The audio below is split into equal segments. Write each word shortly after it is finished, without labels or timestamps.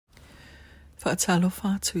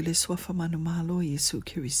Faatalofa atu I le suafa manumalo Iesu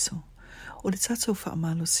Keriso. O le tatou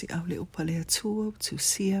faamalosi au le upa le atua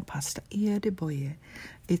Tusi Pasta Ia de Boye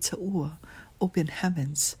e taua Open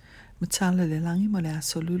Heavens MATALA le langi mo le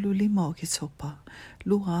aso LULU 5 OKETOPA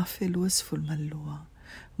lua afe luas fulmalua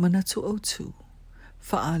Manatu Autu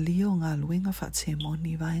Faaalia o ngā luenga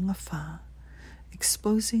faatemoni vaenga fā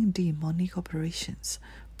Exposing Demonic Operations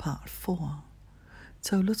Part 4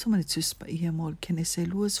 Tauloto ma le Tusi Paia mo le Kenese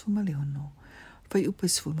luas fulmaleono Fai upa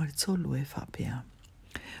fulmaletolu e whapea.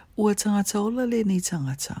 Ua tagata ola lenei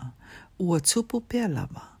tagata, ua tupu pea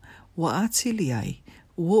lava, ua atili ai,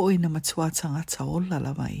 ua oina matuā tagata ola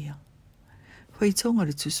lava ia. Faitauga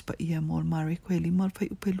le Tusi Paia mo le Mareko e 5 fai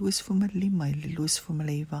upa luas fumalima I le luas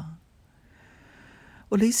fumaleiva.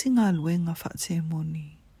 O le isi ngā luenga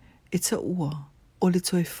faatemoni, e taua o le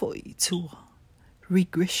toe foi tua,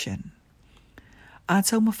 regression. A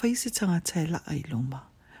taumafai se tagata e laa I luma,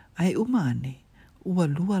 ai umane, ua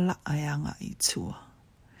lua la ayanga I tua.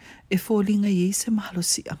 E foliga Iesu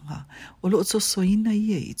malosiaga o loo tosoina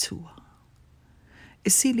ia I tua. E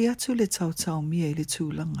sili atu le taotaomia I le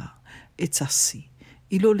tulaga e tasi.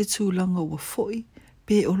 I lo le tulaga ua foi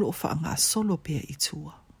pe o loo faanga solo pea I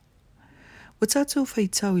tua. Wa tatou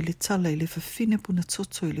faitau I le tala I le fafine puna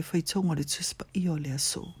toto I le Faitauga le Tusi Paia o le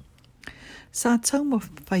aso. Sa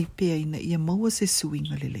taumafai pea ina ia maua se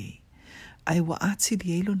suinga lelei. Ai wa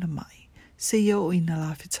atili eilo na mai. Se ia o ina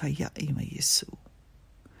la fitaia I ma Iesu.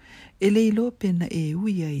 E leilo pena e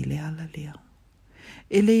uia I le ala lea.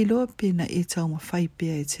 E leilo pena e taumafai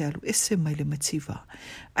pea e te alu ese mai le mativa.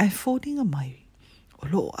 Ai fōringa mai o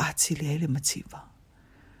loo atili ai le mativa.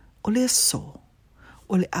 O le aso,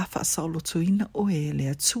 o le afa Tauloto ina o e le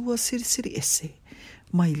Atua Silisili Ese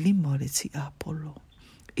mai 5 o le ti apolo.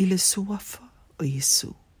 I le suafa o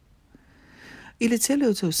Iesu. I le tele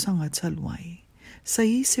o tau sanga taluai. Sa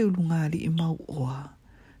i se ulungali I mau oa,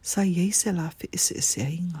 sa i se lafi ese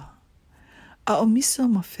ainga. A o misa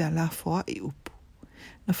ma fea la foa I upu.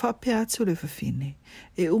 Na whape atu le fafine,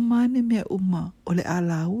 e umane mea uma o le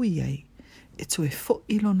ala ui ai, e tu e fo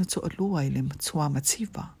ilo na to alua I le matuā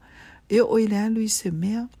mativa, e o I le alu I se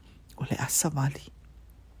mea o le asawali.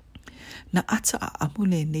 Na ata a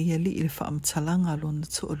amule nei ali I le whaamtalanga alo na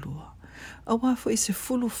to alua, a wafo I se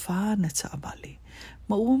fulu wha na ta abali,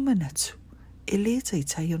 ma uma natu, e le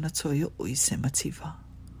taitai o na toio o I se mativa.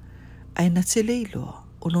 Ai na te leiloa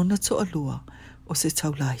o lona to alua o se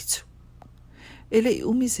taulaitu. E le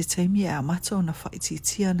umi se taimi e amata o na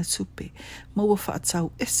whaititia na tupe ma ua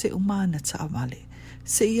whaatau ese umana ta avale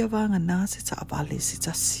se ia vanga nā se ta avale se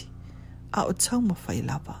tasi. A o taumafai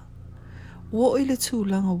lava. Ua o le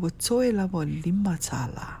tūlanga ua toe lava o 5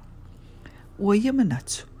 tāla. Ua ia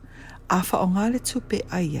manatu. A wha o ngā le tupe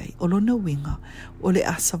ai o lona winga o le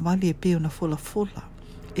asawali e peo na folafola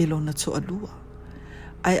e lona to alua.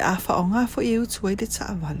 Ai a wha o ngā fo e utu ai le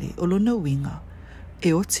taawale o lona winga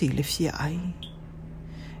e o ti le fia ai.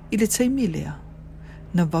 I le taimi lea,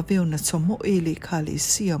 na vave o na tomo e le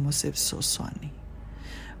Ekalesia mo se soswani.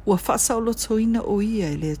 Ua whasa o lotoina o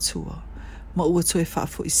ia e le atua, ma ua toe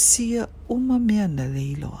whafo I sia uma mea na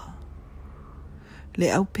leiloa.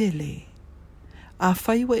 Le au pele, a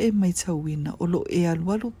whaiwa e mai tauina o lo e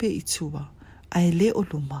alualu pe I tua, a e le o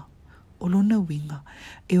luma, o lona winga,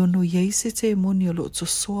 e ono Iesu te moni o lo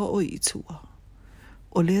tosoa o I tua.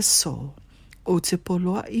 O le aso, o te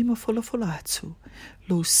poloa I ma folafola atu,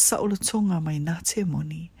 lo saola tonga mai nā te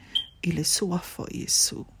moni, I le suafa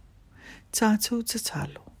Iesu. Tātou te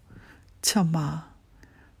talo, ta mā,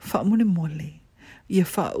 wha mone mole, ia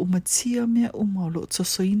wha umatia mea uma o lo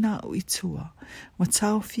tosoina o I tua, ma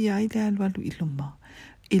tau fia I le alualu I luma,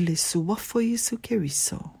 I le suafa Iesu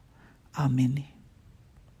Keriso. Amen.